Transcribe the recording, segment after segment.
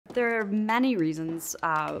There are many reasons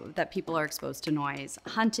that people are exposed to noise.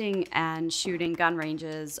 Hunting and shooting gun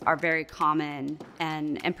ranges are very common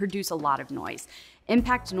and produce a lot of noise.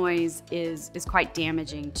 Impact noise is quite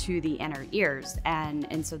damaging to the inner ears,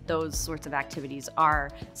 and so those sorts of activities are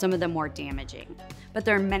some of the more damaging. But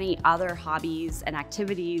there are many other hobbies and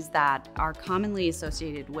activities that are commonly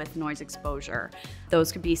associated with noise exposure.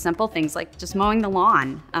 Those could be simple things like just mowing the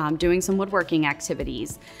lawn, doing some woodworking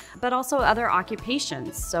activities, but also other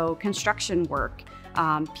occupations, so construction work.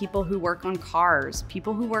 People who work on cars,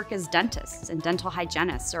 people who work as dentists and dental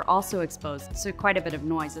hygienists are also exposed to quite a bit of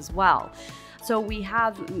noise as well. So we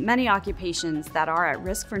have many occupations that are at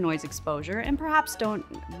risk for noise exposure and perhaps don't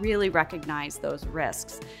really recognize those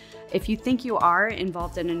risks. If you think you are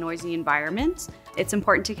involved in a noisy environment, it's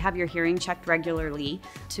important to have your hearing checked regularly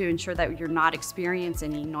to ensure that you're not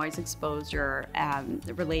experiencing any noise exposure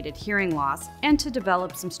related hearing loss, and to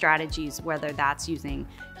develop some strategies, whether that's using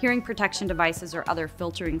hearing protection devices or other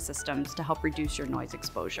filtering systems to help reduce your noise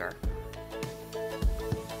exposure.